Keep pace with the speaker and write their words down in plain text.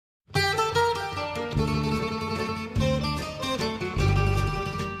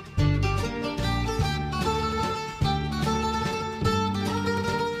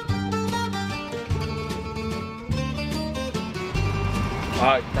All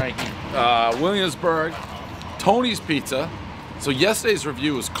right, Frankie. Williamsburg, Tony's Pizza. So yesterday's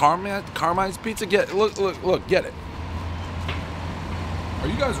review was Carmine's Pizza. Look, get it. Are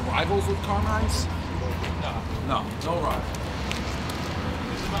you guys rivals with Carmine's? No rival.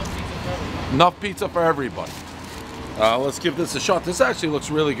 Enough pizza for everybody. Let's give this a shot. This actually looks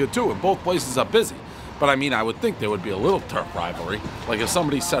really good too, and both places are busy. But I mean, I would think there would be a little turf rivalry. Like if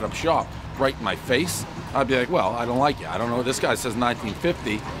somebody set up shop right in my face, I'd be like, well, I don't like it. I don't know. This guy says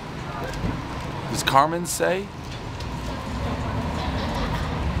 1950. Does Carmen say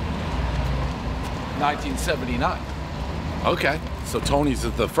 1979? Okay, so Tony's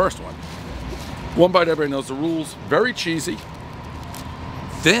is the first one. One bite, everybody knows the rules. Very cheesy.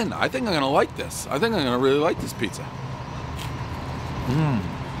 Thin. I think I'm gonna like this. I think I'm gonna really like this pizza.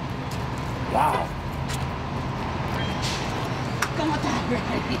 Wow.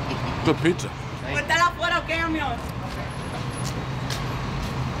 Good pizza.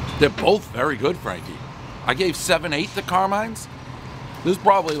 They're both very good, Frankie. I gave 7-8 to Carmine's. This is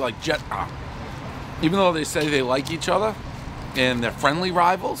probably like even though they say they like each other and they're friendly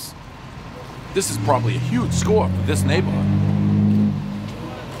rivals, this is probably a huge score for this neighborhood.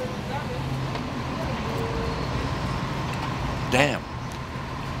 Damn.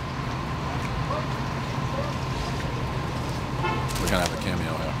 We're gonna have a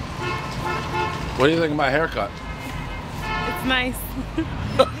cameo here. What do you think of my haircut? It's nice.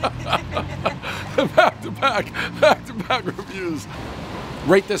 back-to-back reviews.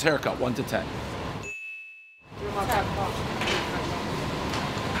 Rate this haircut 1 to 10.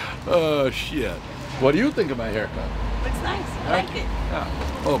 Oh shit. What do you think of my haircut? Looks nice. I like it. Yeah,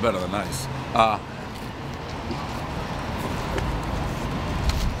 a little better than nice.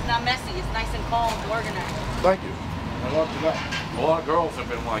 It's not messy. It's nice and calm, organized. Thank you. I love that. A lot of girls have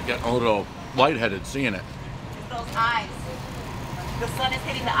been like getting a little lightheaded seeing it. It's those eyes. The sun is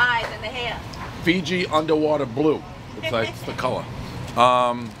hitting the eyes and the hair. Fiji underwater blue. It's like the color.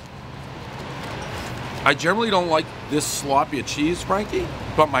 I generally don't like this sloppy cheese, Frankie,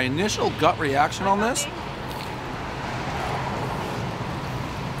 but my initial gut reaction on this.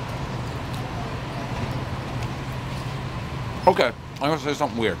 Okay, I'm gonna say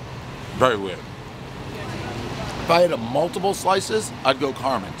something weird. Very weird. If I had multiple slices, I'd go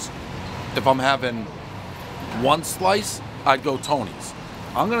Carmen's. If I'm having one slice, I'd go Tony's.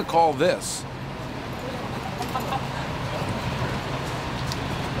 I'm gonna call this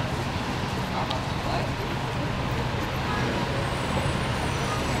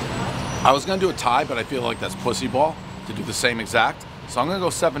I was gonna do a tie, but I feel like that's pussy ball to do the same exact. So I'm gonna go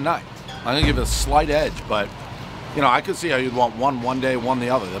 7-9. I'm gonna give it a slight edge, but you know, I could see how you'd want one day, one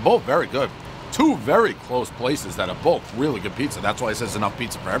the other. They're both very good. Two very close places that are both really good pizza. That's why he says enough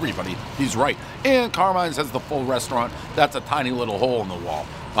pizza for everybody. He's right. And Carmine's has the full restaurant. That's a tiny little hole in the wall.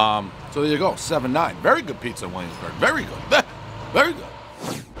 So there you go, 7-9. Very good pizza in Williamsburg. Very good. Very good.